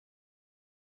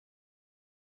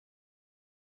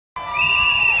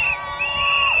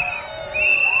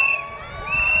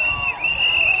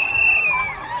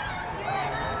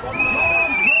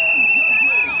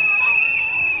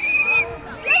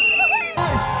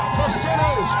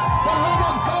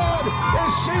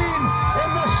seen in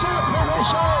the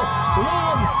sacrificial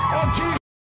love of Jesus.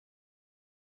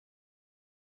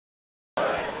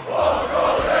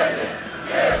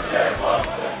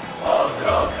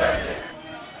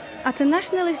 At a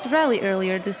nationalist rally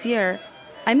earlier this year,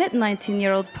 I met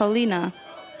 19-year-old Paulina.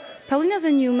 Paulina's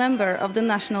a new member of the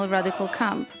National Radical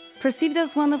camp, perceived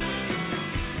as one of...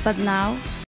 But now,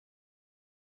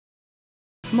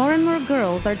 more and more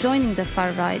girls are joining the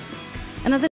far right.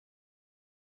 And as a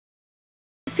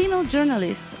female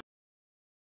journalist,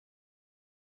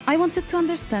 I wanted to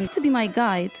understand, to be my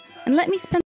guide, and let me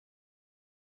spend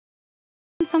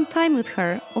some time with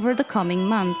her over the coming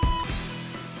months.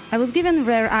 I was given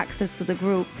rare access to the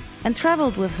group and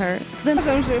traveled with her to the...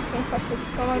 Uważam, że jestem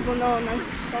faszystką albo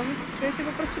neonazistką. Czuję się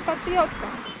po prostu patriotką.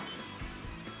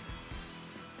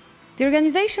 The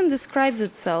organization describes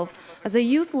itself as a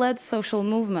youth-led social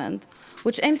movement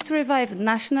which aims to revive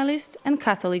nationalist and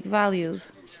Catholic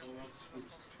values.